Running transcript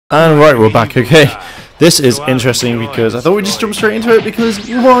And right, we're back. Okay, this is interesting because I thought we'd just jump straight into it because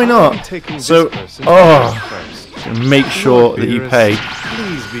why not? So, make sure that you pay.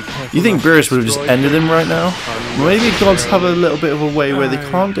 You think Beerus would have just ended him right now? Maybe gods have a little bit of a way where they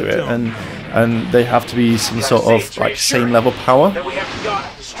can't do it, and they have to be some sort of like same level power.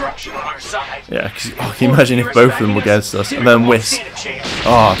 Yeah, because can you imagine if both of them were against us and then Whis?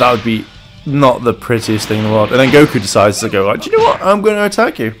 Oh, that would be not the prettiest thing in the world. And then Goku decides to go like, do you know what? I'm going to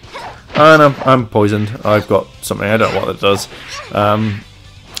attack you. And I'm poisoned. I've got something. I don't know what it does.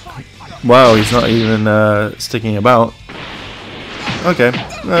 Wow, he's not even sticking about. Okay,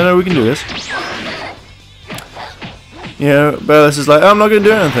 no, we can do this. You know, Beerus is like, I'm not going to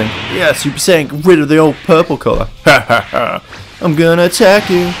do anything. Yeah, Super Saiyan, get rid of the old purple colour. Ha ha ha. I'm going to attack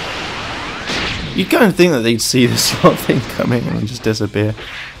you. You kind of think that they'd see this sort of thing coming and just disappear.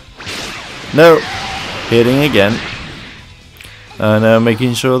 No, hitting again, and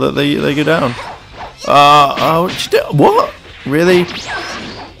making sure that they go down. What? Really?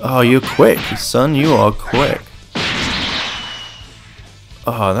 Oh, you're quick, son. You are quick.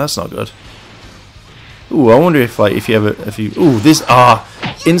 Oh, that's not good. Ooh, I wonder if this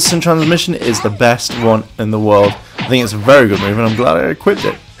instant transmission is the best one in the world. I think it's a very good move, and I'm glad I equipped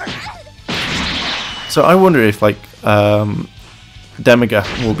it. So I wonder if Demigra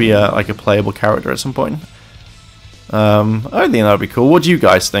will be like a playable character at some point. I think that would be cool. What do you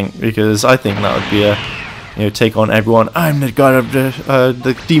guys think? Because I think that would be a take on everyone. I'm the god of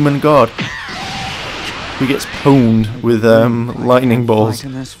the demon god who gets pwned with lightning balls.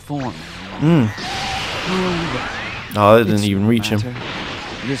 Oh, that didn't even reach him.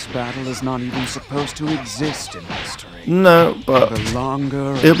 This battle is not even supposed to exist in history. No, but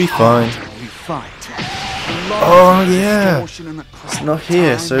it'll be fine. Oh yeah, it's not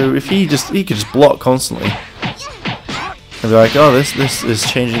here. So if he could just block constantly, and be like, oh, this is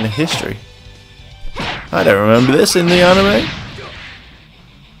changing the history. I don't remember this in the anime,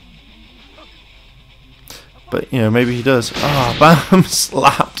 but maybe he does. Oh, bam,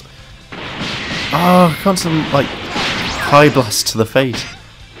 slapped. Oh, constant like high blast to the face,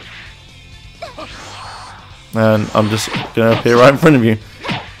 and I'm just gonna appear right in front of you.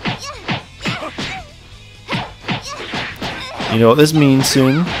 You know what this means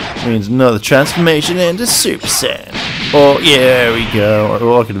soon? It means another transformation into Super Saiyan. Oh, yeah, there we go.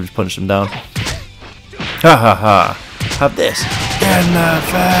 Or I could have just punched him down. Ha ha ha. Have this. In the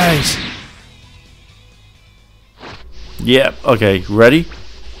face. Yep, okay, ready?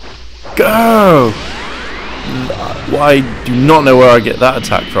 Go! I do not know where I get that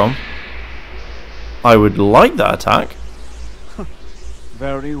attack from. I would like that attack.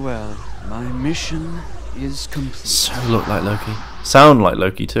 Very well. My mission is complete. So look like Loki. Sound like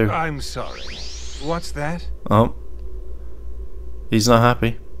Loki too. I'm sorry. What's that? Oh. He's not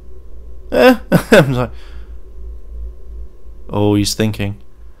happy. I'm like, oh, he's thinking.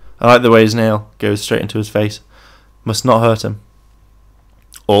 I like the way his nail goes straight into his face. Must not hurt him.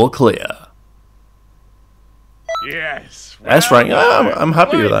 All clear. Yes. That's right. I'm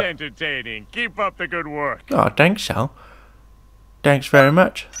happy with that. Entertaining. Keep up the good work. Oh, thanks, Sal. Thanks very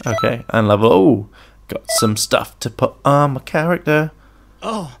much. Okay, and level. Oh, got some stuff to put on my character.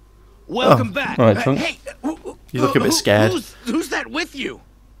 Oh, welcome back. All right, Trunk. Hey, You look a bit scared. Who's that with you?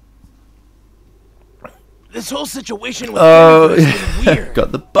 This whole situation with Xeonverse is weird.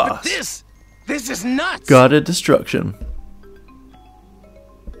 Got the boss. But this is nuts. God of destruction.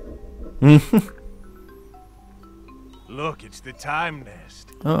 Look, it's the time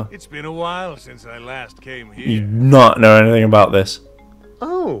nest. Oh. It's been a while since I last came here. You do not know anything about this.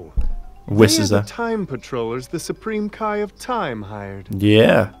 Oh. Whis They is are there. the time patrollers the Supreme Kai of Time hired.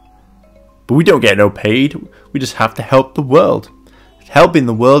 Yeah. But we don't get no paid. We just have to help the world. Helping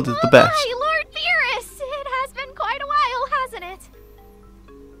the world is the best. Hi, Lord Beerus! It has been quite a while, hasn't it?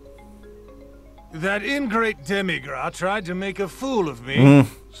 That ingrate Demigra tried to make a fool of me,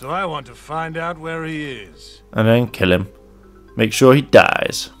 so I want to find out where he is. And then kill him. Make sure he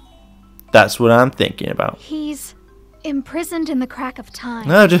dies. That's what I'm thinking about. He's imprisoned in the crack of time.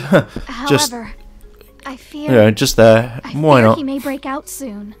 No, just However, I fear just there. Why not? he may break out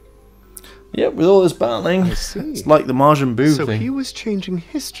soon. Yep, with all this battling, it's like the Majin Buu So thing. he was changing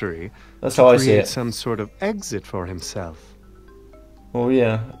history That's to how I see create it. some sort of exit for himself. Oh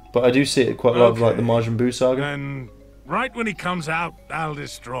yeah, but I do see it quite a lot of like the Okay. Majin Buu saga. And right when he comes out, I'll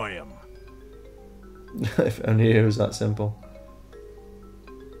destroy him. If only it was that simple.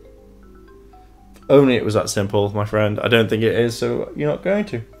 If only it was that simple, my friend. I don't think it is, so you're not going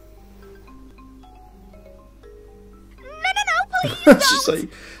to. No, please She's like,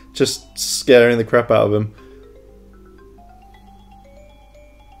 just scaring the crap out of him.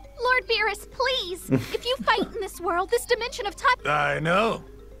 Lord Beerus, please! If you fight in this world, this dimension of time... I know,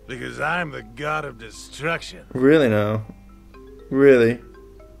 because I'm the god of destruction. Really now? Really?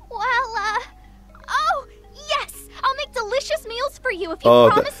 Well, oh, yes! I'll make delicious meals for you if you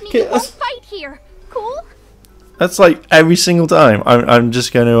promise me you won't fight here. Cool? That's like every single time. I'm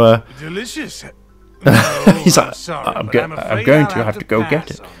just going to, Delicious? No, He's like, sorry, I'm but I'm going afraid to I'll have to go get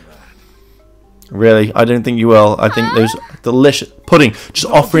pass it. on that. Really? I don't think you will. I think those delicious pudding. Just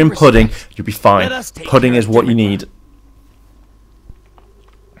offer him pudding. You'll be fine. Let us take Pudding care is of what you Demigra. need.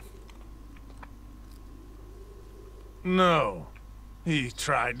 No, he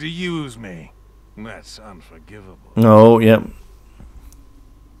tried to use me. That's unforgivable. No, yeah.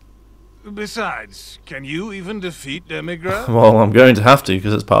 Besides, can you even defeat Demigra? Well, I'm going to have to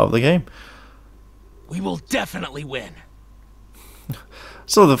because it's part of the game. We will definitely win.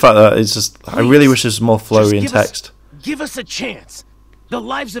 So the fact that it's just, I really wish there's more flowy in Just give us- text. Give us a chance. The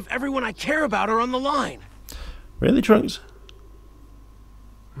lives of everyone I care about are on the line. Really, Trunks?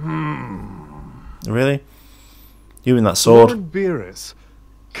 Really? You and that sword? Lord Beerus,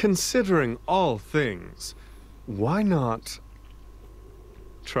 considering all things, why not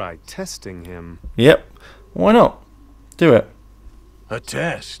try testing him? Yep. Why not? Do it. A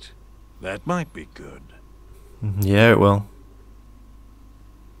test. That might be good. Yeah, it will.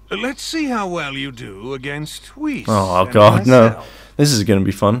 Let's see how well you do against Whis. Oh and God, no! myself. This is going to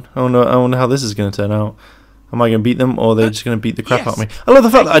be fun. I wonder how this is going to turn out. Am I going to beat them, or are they just going to beat the crap out of me? I love the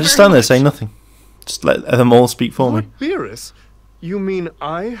fact that I just stand there saying nothing. Just let them all speak for me. Lord Beerus, you mean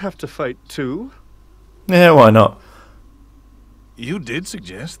I have to fight too? Yeah, why not? You did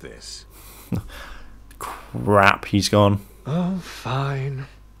suggest this. Crap, he's gone. Oh, fine.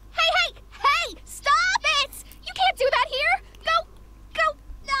 Hey! Stop it! You can't do that here! Go,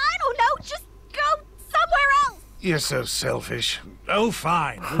 I don't know, just go somewhere else! You're so selfish. Oh,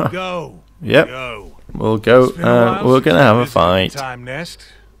 fine. We'll go. Yep. Go. We'll go. It's been a while We're since going to I have a visited the fight. Time Nest.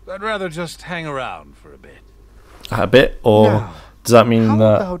 I'd rather just hang around for a bit. A bit, or Now, does that mean how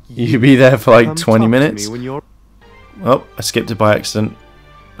that about you be there for like Come 20 talk to minutes? me when you're... Oh, I skipped it by accident.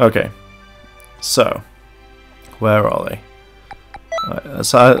 Okay. So, where are they? Right,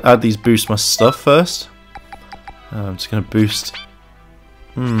 let's add these boost my stuff first. I'm just going to boost...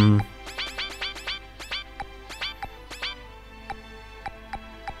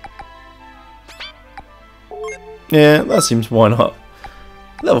 Yeah, that seems, why not?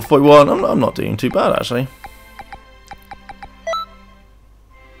 Level 41, I'm not doing too bad actually.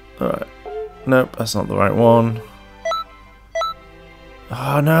 Alright. Nope, that's not the right one.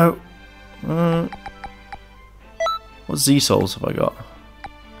 Oh no. What Z-Souls have I got?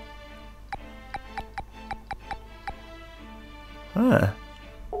 Ah.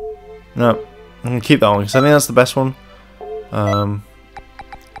 No, I'm going to keep that one because I think that's the best one.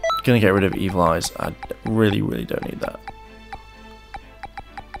 Gonna get rid of Evil Eyes. I really don't need that.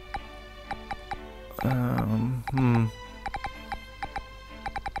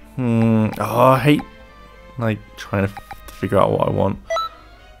 Oh, I hate like trying to figure out what I want.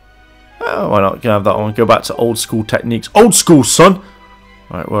 Oh, why not? Can I have that one? Go back to old school techniques. Old school, son.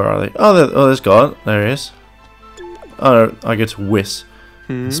 Right, where are they? Oh, there's God. There he is. Oh, no, I get to Whis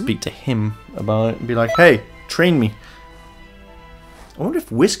and speak to him about it and be like, "Hey, train me." I wonder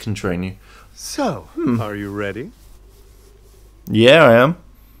if Whis can train you. So, are you ready? Yeah, I am.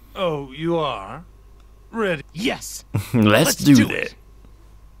 Oh, you are? Ready? Yes. Let's do do it.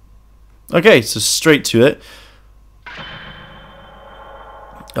 Okay, so straight to it.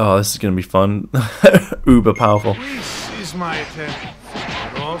 Oh, this is going to be fun. Uber powerful. Whis is my attendant,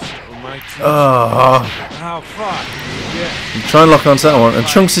 but also my teacher. Oh, How far can you get? try and lock onto that one. And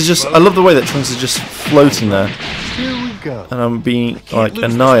Trunks is just... I love the way that Trunks is just floating there. Here we go. And I'm being, like, lose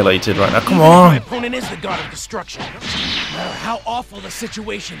this annihilated right now. Come Even if My on. opponent is the god of destruction. No matter how awful the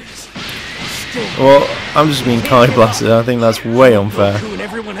situation is, still Well, I'm just being Kai blasted. I think that's way unfair. Goku and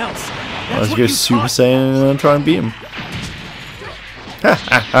everyone else. Let's That's what go you Super taught. Saiyan and try and beat him. Ha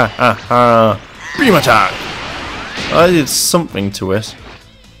ha ha ha ha. Beam attack! I did something to it.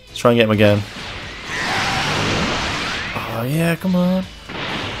 Let's try and get him again. Oh yeah, come on.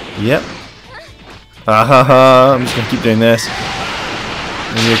 Yep. Ah ha ha. I'm just gonna keep doing this.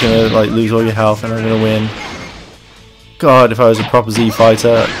 And you're gonna like lose all your health and I'm gonna win. God, if I was a proper Z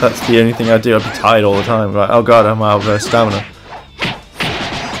fighter, that's the only thing I'd do. I'd be tired all the time. Right, oh god, I'm out of stamina.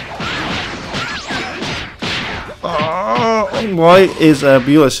 Oh, why is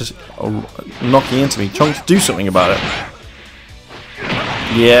Beulah's just knocking into me? Trying to do something about it.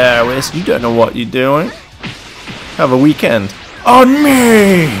 Yeah, Whis, you don't know what you're doing. Have a weekend. On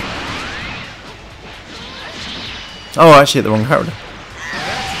me! Oh, I actually hit the wrong character.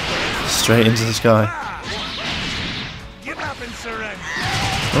 straight into the sky. Give up and surrender.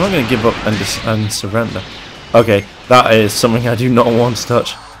 I'm not going to give up and surrender. Okay, that is something I do not want to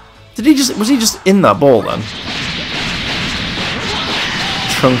touch. Did he just... Was he just in that ball then?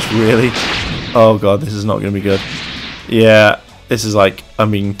 Trunks, really? Oh god, this is not going to be good. Yeah, this is like...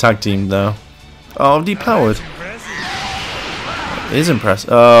 I'm being tag teamed now. Oh, depowered. It is impressive.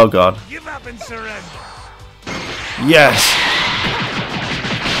 Oh god. Give up and surrender. Yes!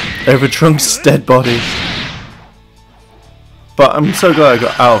 Over Trunks' dead body. But I'm so glad I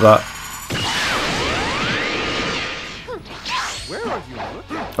got out of that.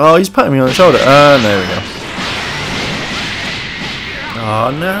 Oh, he's patting me on the shoulder. There we go.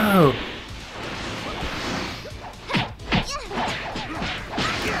 Oh no!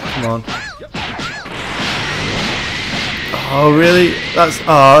 Come on. Oh really? That's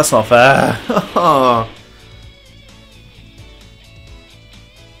not fair.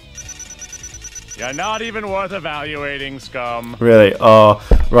 You're not even worth evaluating, scum. Really? Oh,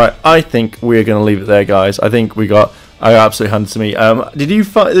 right. I think we're going to leave it there, guys. I think I got absolutely handed to me. Did you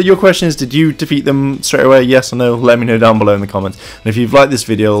find... Your question is, did you defeat them straight away? Yes or no? Let me know down below in the comments. And if you've liked this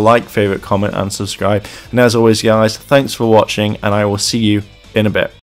video, like, favourite, comment, and subscribe. And as always, guys, thanks for watching, and I will see you in a bit.